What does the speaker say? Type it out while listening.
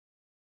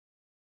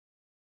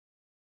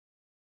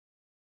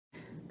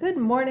Good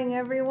morning,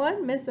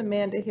 everyone. Miss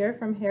Amanda here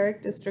from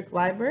Herrick District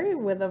Library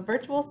with a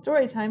virtual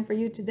story time for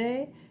you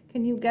today.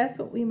 Can you guess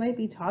what we might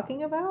be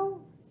talking about?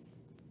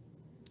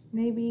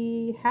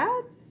 Maybe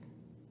hats?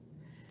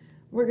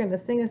 We're going to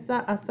sing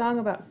a song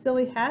about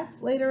silly hats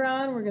later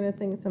on. We're going to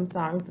sing some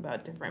songs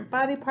about different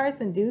body parts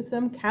and do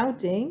some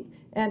counting.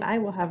 And I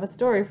will have a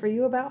story for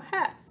you about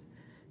hats.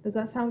 Does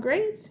that sound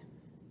great?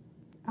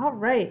 All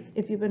right,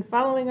 if you've been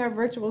following our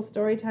virtual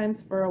story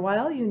times for a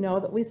while, you know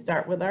that we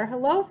start with our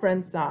Hello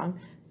Friends song.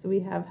 So we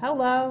have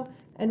hello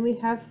and we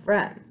have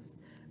friends.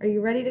 Are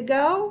you ready to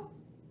go?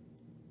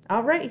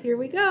 All right, here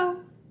we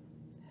go.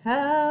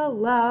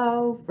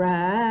 Hello,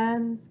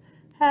 friends.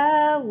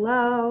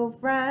 Hello,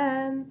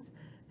 friends.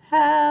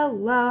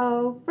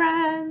 Hello,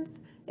 friends.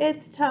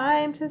 It's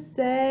time to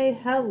say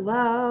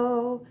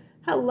hello.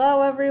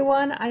 Hello,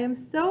 everyone. I am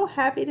so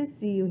happy to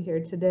see you here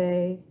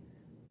today.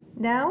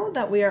 Now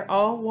that we are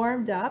all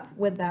warmed up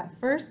with that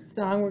first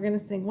song, we're going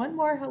to sing one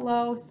more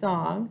hello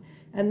song.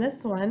 And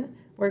this one,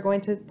 we're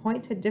going to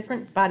point to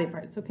different body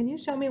parts. So can you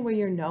show me where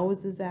your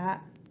nose is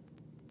at?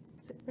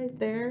 Is it right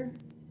there?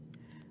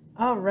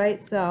 All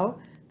right, so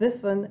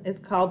this one is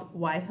called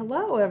Why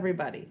Hello,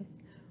 Everybody.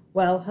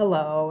 Well,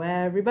 hello,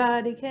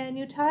 everybody. Can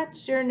you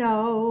touch your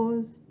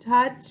nose?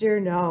 Touch your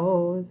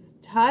nose.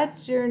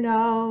 Touch your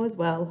nose.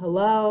 Well,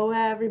 hello,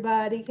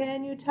 everybody.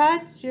 Can you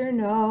touch your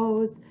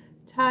nose?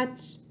 Touch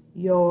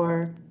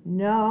your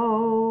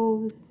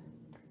nose.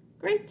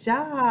 Great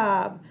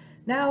job.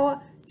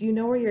 Now, do you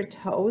know where your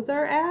toes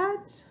are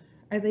at?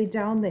 Are they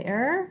down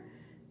there?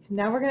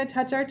 Now we're going to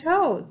touch our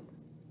toes.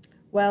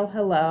 Well,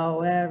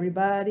 hello,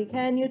 everybody.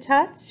 Can you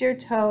touch your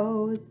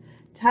toes?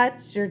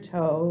 Touch your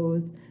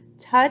toes.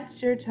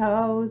 Touch your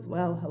toes.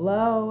 Well,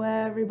 hello,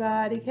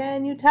 everybody.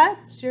 Can you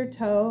touch your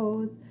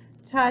toes?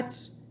 Touch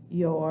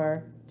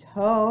your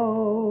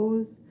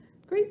toes.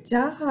 Great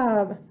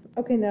job.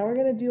 Okay, now we're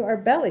going to do our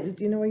bellies.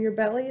 Do you know where your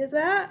belly is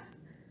at?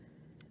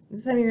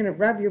 This time you're going to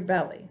rub your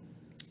belly.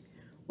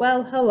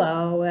 Well,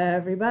 hello,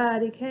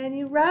 everybody. Can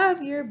you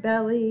rub your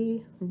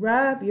belly?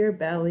 Rub your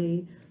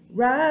belly.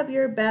 Rub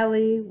your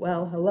belly.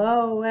 Well,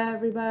 hello,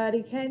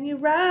 everybody. Can you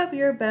rub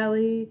your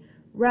belly?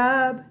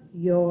 Rub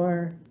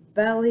your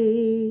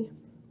belly.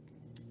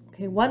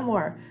 Okay, one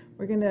more.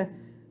 We're going to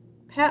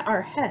pat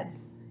our heads.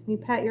 Can you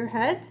pat your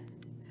head?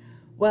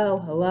 Well,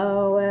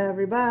 hello,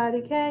 everybody.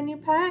 Can you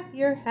pat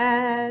your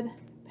head?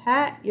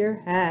 Pat your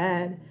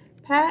head.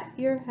 Pat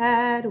your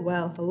head.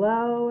 Well,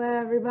 hello,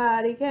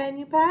 everybody. Can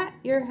you pat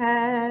your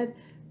head?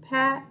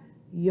 Pat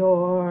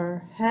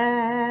your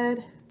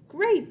head.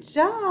 Great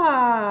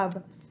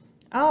job.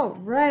 All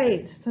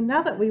right. So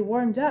now that we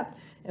warmed up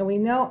and we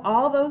know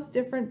all those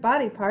different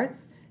body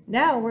parts,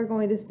 now we're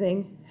going to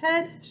sing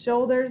head,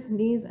 shoulders,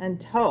 knees, and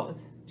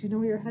toes. Do you know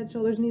where your head,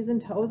 shoulders, knees,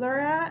 and toes are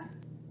at?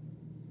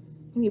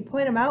 Can you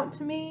point them out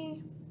to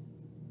me?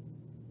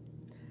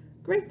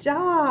 Great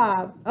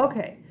job.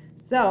 Okay,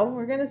 so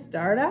we're going to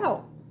start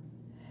out.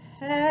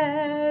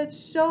 Head,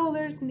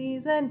 shoulders,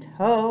 knees, and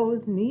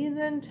toes, knees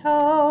and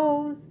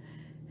toes.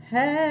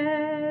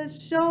 Head,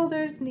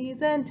 shoulders,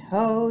 knees, and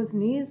toes,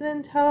 knees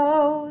and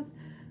toes.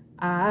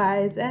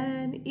 Eyes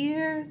and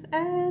ears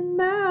and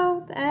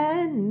mouth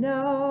and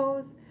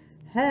nose.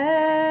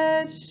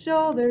 Head,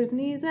 shoulders,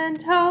 knees, and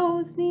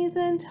toes, knees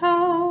and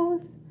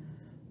toes.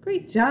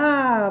 Great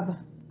job.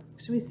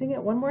 Should we sing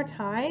it one more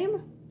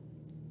time?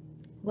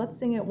 Let's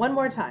sing it one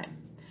more time.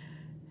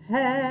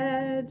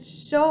 Head,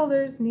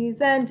 shoulders,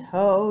 knees, and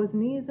toes,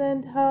 knees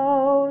and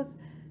toes.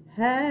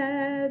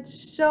 Head,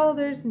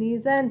 shoulders,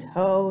 knees, and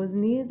toes,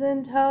 knees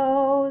and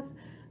toes.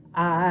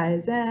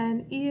 Eyes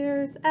and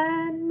ears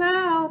and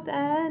mouth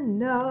and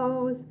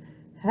nose.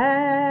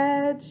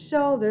 Head,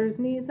 shoulders,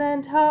 knees,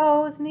 and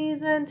toes,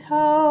 knees and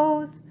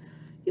toes.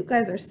 You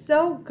guys are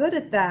so good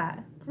at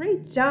that.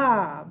 Great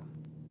job.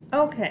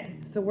 Okay,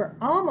 so we're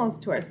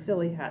almost to our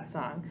silly hat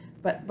song,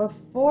 but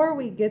before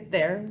we get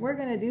there, we're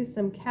going to do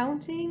some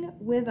counting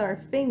with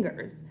our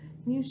fingers.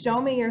 Can you show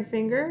me your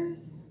fingers?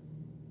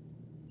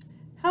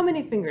 How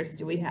many fingers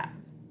do we have?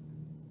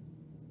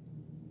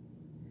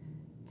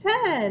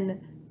 10.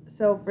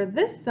 So for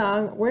this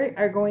song, we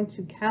are going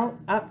to count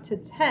up to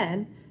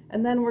 10,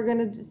 and then we're going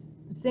to just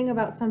sing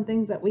about some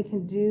things that we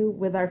can do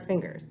with our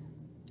fingers.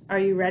 Are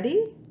you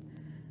ready?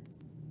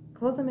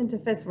 Close them into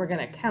fists. We're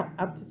going to count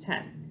up to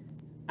 10.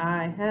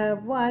 I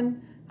have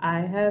 1, I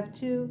have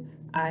 2,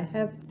 I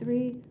have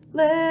 3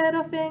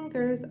 little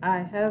fingers. I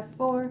have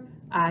 4,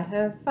 I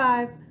have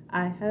 5,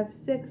 I have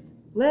 6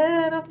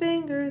 little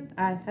fingers.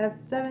 I have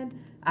 7,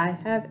 I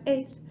have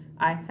 8,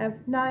 I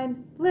have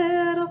 9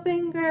 little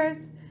fingers.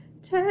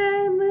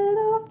 10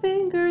 little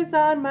fingers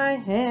on my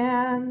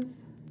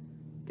hands.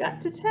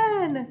 Got to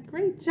 10.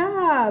 Great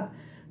job.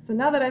 So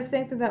now that I've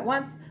sang through that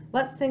once,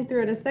 let's sing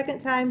through it a second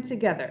time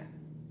together.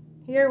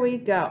 Here we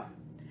go.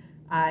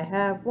 I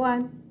have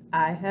 1,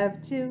 I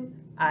have 2,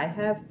 I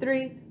have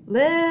 3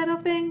 little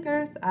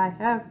fingers. I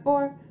have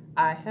 4,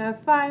 I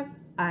have 5,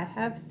 I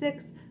have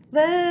 6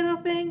 little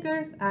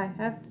fingers. I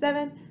have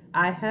 7,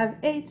 I have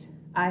 8,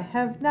 I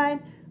have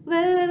 9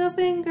 little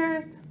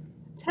fingers.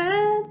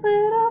 10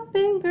 little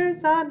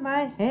fingers on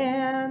my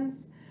hands.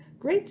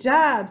 Great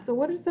job. So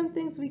what are some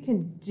things we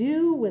can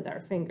do with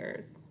our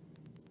fingers?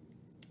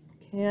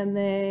 Can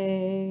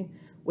they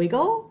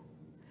wiggle?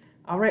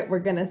 All right, we're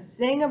going to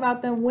sing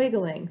about them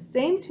wiggling.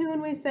 Same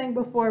tune we sang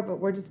before, but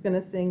we're just going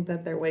to sing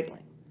that they're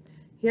wiggling.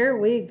 Here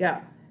we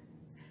go.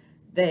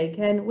 They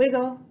can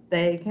wiggle,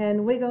 they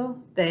can wiggle,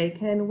 they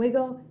can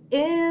wiggle.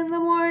 In the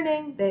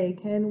morning, they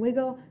can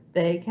wiggle,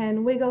 they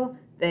can wiggle,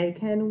 they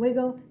can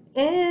wiggle.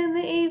 In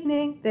the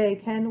evening, they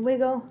can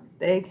wiggle,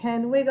 they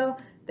can wiggle,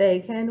 they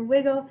can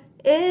wiggle.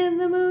 In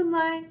the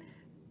moonlight,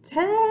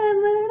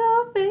 10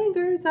 little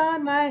fingers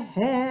on my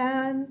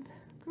hands.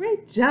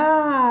 Great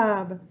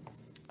job.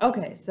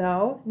 Okay,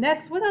 so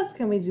next, what else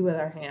can we do with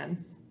our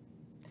hands?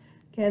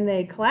 Can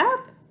they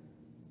clap?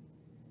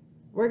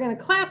 We're going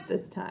to clap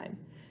this time.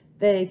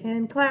 They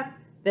can clap,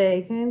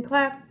 they can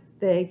clap,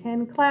 they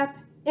can clap.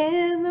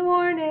 In the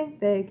morning,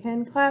 they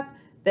can clap,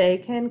 they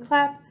can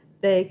clap,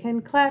 they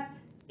can clap.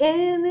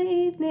 In the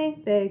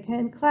evening, they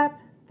can clap,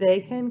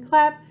 they can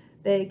clap,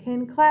 they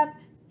can clap.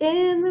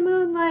 In the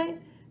moonlight,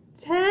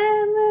 10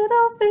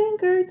 little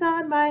fingers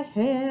on my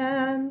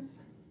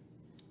hands.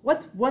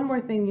 What's one more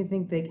thing you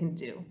think they can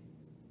do?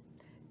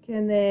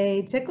 Can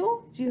they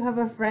tickle? Do you have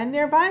a friend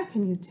nearby?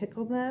 Can you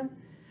tickle them?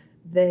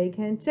 They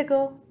can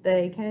tickle,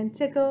 they can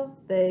tickle,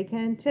 they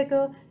can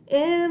tickle.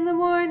 In the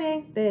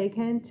morning, they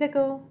can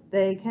tickle,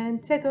 they can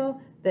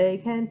tickle, they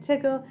can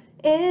tickle.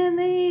 In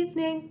the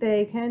evening,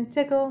 they can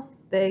tickle,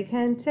 they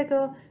can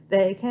tickle,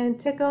 they can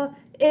tickle.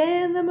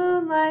 In the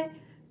moonlight,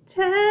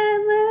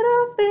 10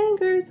 little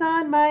fingers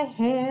on my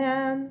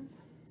hands.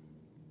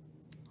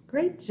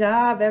 Great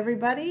job,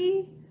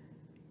 everybody.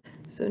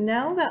 So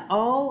now that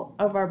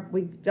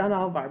we've done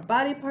all of our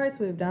body parts,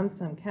 we've done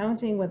some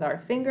counting with our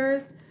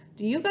fingers.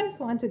 Do you guys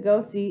want to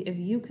go see if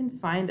you can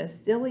find a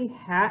silly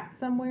hat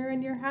somewhere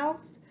in your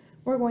house?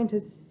 We're going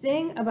to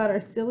sing about our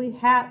silly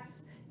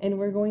hats and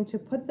we're going to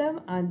put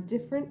them on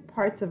different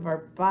parts of our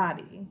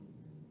body.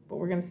 But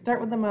we're going to start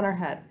with them on our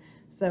head.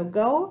 So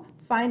go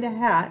find a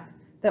hat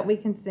that we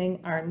can sing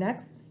our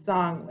next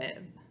song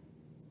with.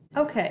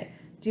 Okay,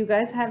 do you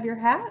guys have your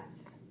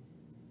hats?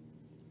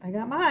 I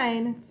got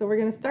mine. So we're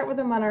going to start with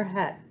them on our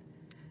head.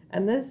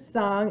 And this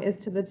song is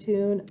to the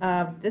tune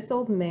of This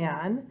Old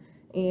Man.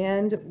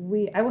 And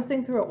I will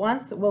sing through it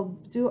once. We'll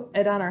do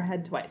it on our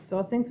head twice. So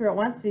I'll sing through it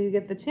once so you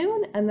get the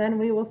tune, and then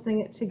we will sing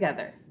it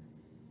together.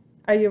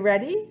 Are you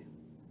ready?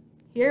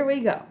 Here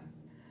we go.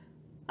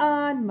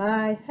 On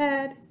my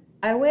head,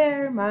 I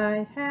wear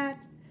my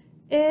hat.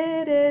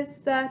 It is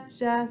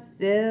such a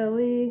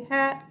silly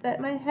hat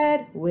that my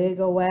head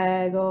wiggle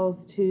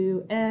waggles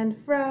to and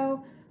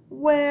fro.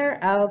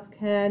 Where else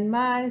can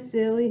my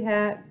silly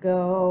hat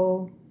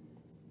go?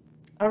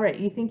 All right,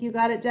 you think you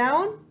got it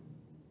down?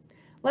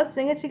 Let's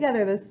sing it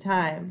together this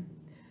time.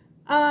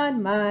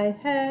 On my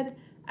head,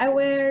 I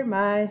wear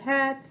my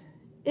hat.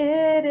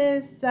 It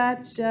is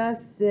such a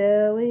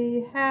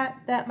silly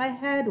hat that my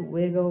head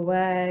wiggle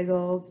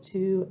waggles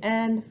to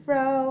and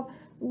fro.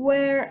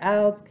 Where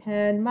else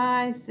can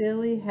my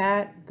silly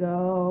hat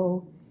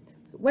go?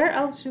 So where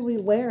else should we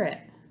wear it?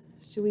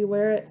 Should we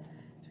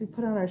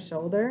put it on our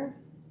shoulder?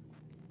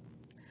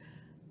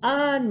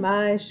 On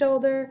my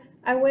shoulder,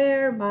 I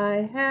wear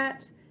my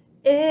hat.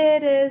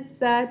 It is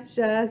such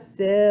a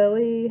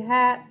silly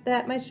hat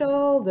that my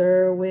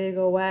shoulder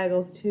wiggle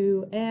waggles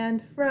to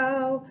and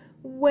fro.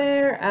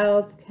 Where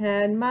else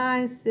can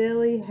my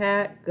silly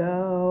hat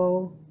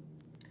go?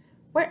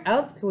 Where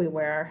else can we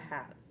wear our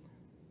hats?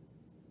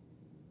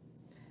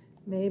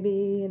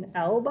 Maybe an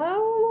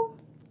elbow?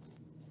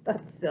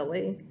 That's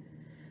silly.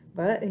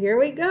 But here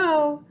we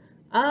go.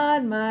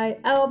 On my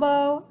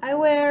elbow, I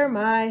wear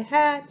my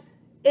hat.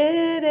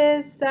 It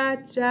is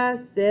such a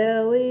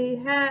silly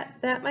hat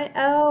that my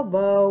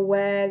elbow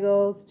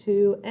waggles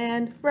to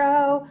and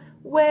fro.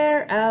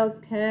 Where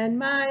else can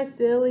my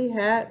silly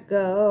hat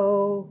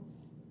go?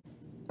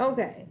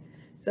 Okay,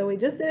 so we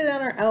just did it on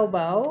our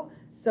elbow.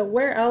 So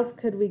where else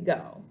could we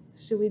go?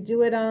 Should we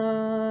do it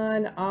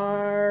on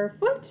our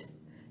foot?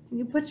 Can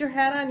you put your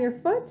hat on your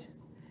foot?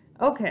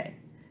 Okay,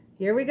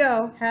 here we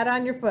go. Hat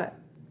on your foot.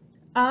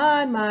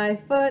 On my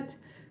foot,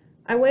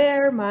 I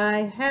wear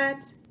my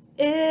hat.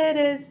 It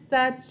is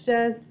such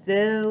a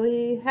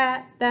silly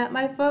hat that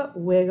my foot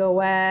wiggle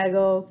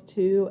waggles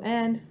to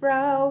and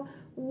fro.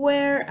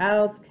 Where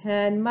else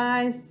can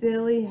my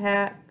silly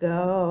hat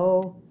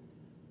go?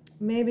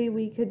 Maybe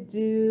we could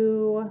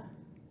do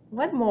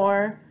one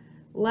more.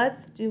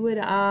 Let's do it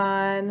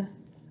on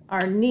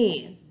our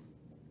knees.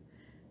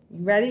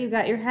 You ready? You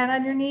got your hat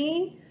on your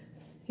knee?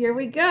 Here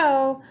we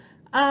go.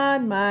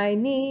 On my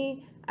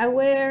knee, I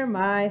wear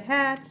my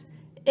hat.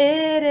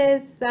 It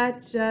is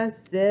such a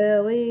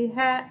silly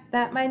hat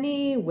that my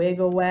knee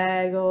wiggle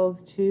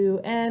waggles to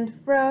and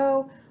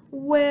fro.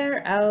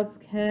 Where else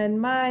can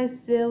my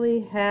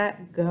silly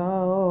hat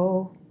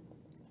go?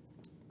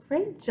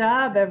 Great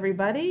job,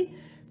 everybody.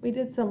 We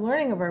did some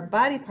learning of our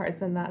body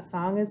parts in that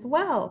song as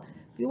well.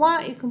 If you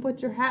want, you can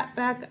put your hat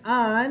back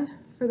on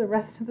for the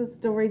rest of the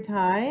story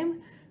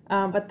time.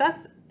 But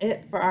that's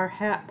it for our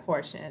hat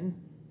portion.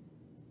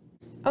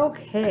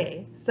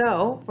 Okay,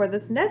 so for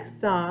this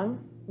next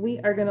song, we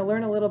are going to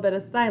learn a little bit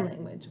of sign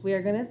language. We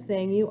are going to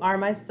sing You Are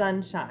My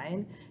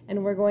Sunshine,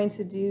 and we're going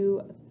to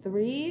do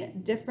 3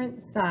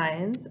 different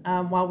signs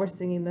while we're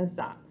singing this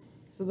song.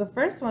 So the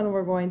first one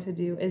we're going to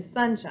do is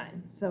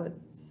sunshine. So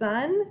it's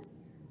sun,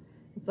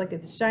 it's like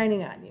it's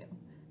shining on you.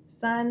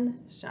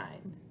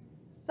 Sunshine,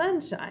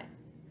 sunshine.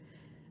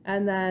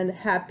 And then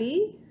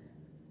happy,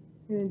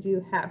 we're going to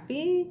do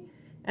happy,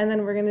 and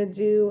then we're going to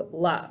do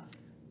love.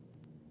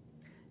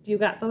 Do you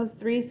got those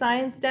 3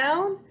 signs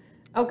down?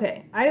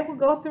 Okay, I will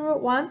go through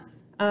it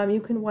once.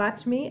 You can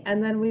watch me,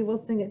 and then we will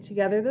sing it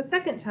together the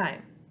second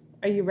time.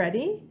 Are you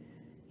ready?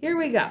 Here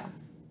we go.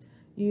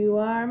 You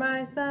are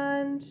my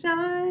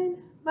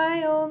sunshine,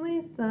 my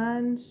only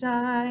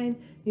sunshine.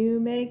 You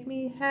make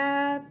me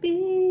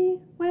happy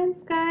when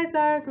skies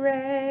are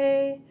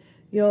gray.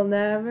 You'll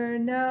never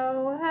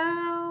know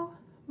how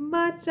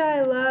much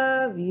I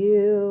love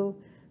you.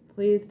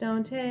 Please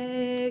don't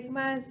take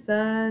my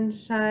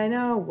sunshine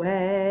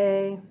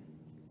away.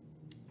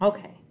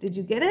 Okay, did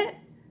you get it?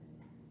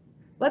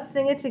 Let's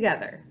sing it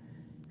together.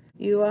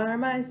 You are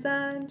my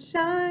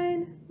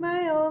sunshine,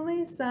 my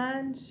only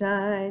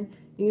sunshine.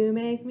 You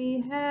make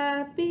me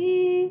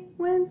happy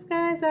when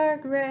skies are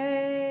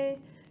gray.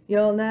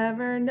 You'll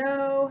never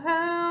know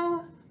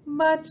how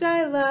much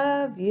I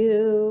love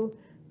you.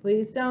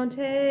 Please don't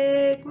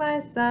take my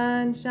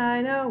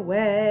sunshine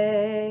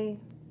away.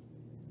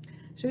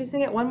 Should we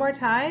sing it one more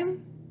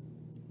time?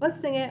 Let's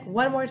sing it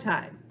one more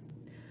time.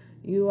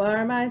 You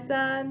are my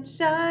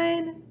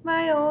sunshine,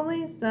 my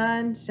only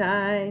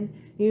sunshine.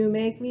 You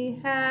make me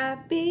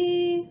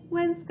happy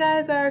when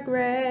skies are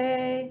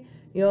gray.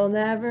 You'll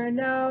never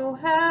know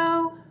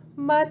how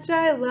much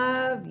I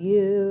love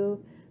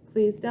you.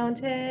 Please don't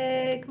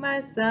take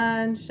my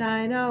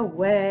sunshine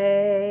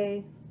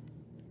away.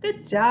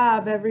 Good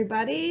job,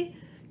 everybody.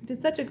 You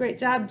did such a great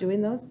job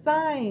doing those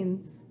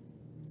signs.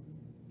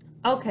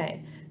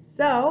 Okay,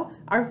 so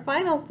our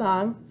final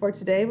song for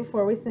today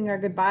before we sing our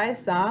goodbye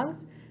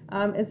songs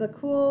is a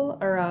cool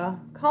or a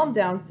calm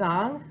down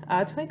song,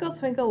 Twinkle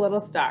Twinkle Little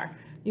Star.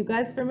 You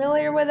guys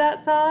familiar with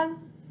that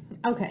song?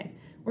 Okay,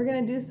 we're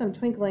going to do some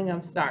twinkling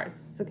of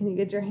stars. So can you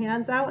get your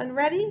hands out and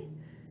ready?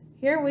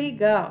 Here we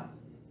go.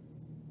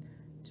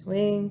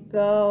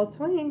 Twinkle,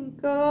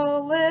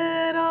 twinkle,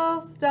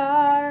 little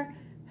star,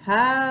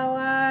 how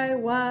I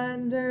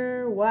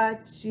wonder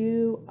what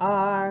you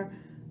are.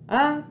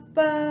 Up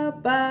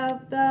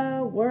above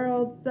the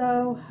world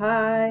so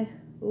high,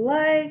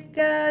 like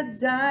a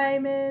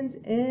diamond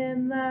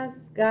in the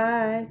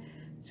sky.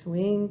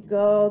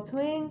 Twinkle,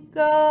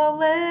 twinkle,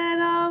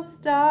 little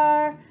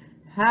star,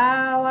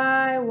 how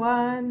I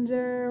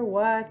wonder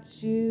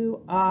what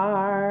you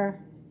are.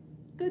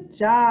 Good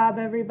job,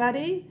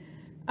 everybody.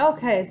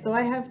 Okay, so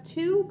I have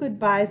 2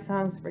 goodbye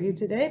songs for you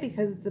today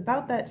because it's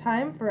about that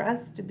time for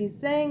us to be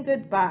saying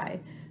goodbye.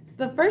 So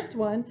the first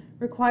one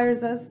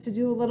requires us to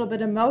do a little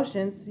bit of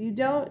motion. So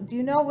do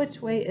you know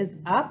which way is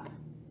up?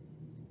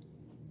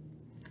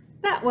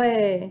 That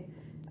way.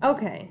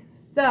 Okay,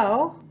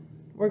 so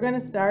we're going to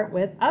start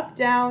with up,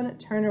 down,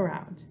 turn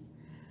around.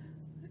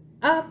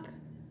 Up,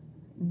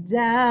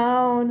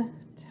 down,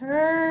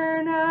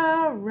 turn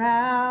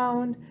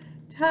around.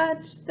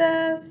 Touch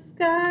the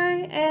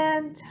sky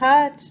and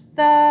touch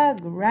the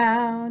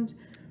ground.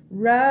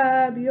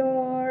 Rub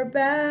your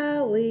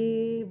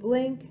belly,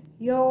 blink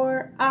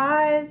your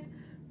eyes,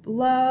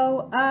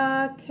 blow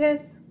a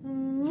kiss,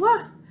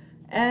 mwah,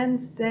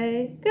 and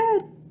say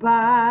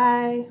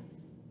goodbye.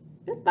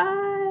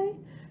 Goodbye.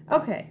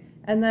 Okay,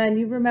 and then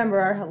you remember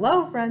our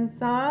Hello Friends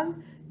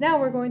song. Now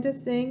we're going to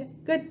sing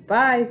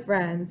Goodbye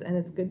Friends, and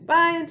it's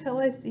goodbye until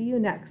I see you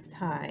next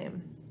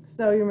time.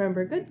 So you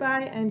remember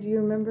goodbye, and do you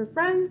remember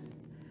friends?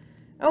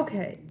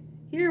 Okay,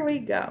 here we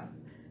go.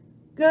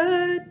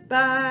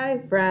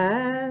 Goodbye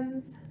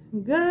friends,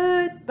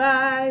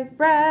 goodbye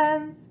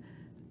friends,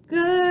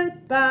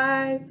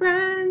 goodbye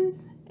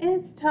friends.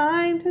 It's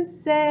time to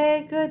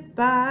say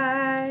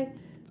goodbye.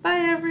 Bye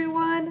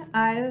everyone.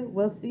 I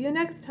will see you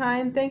next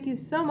time. Thank you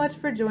so much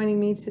for joining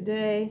me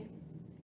today.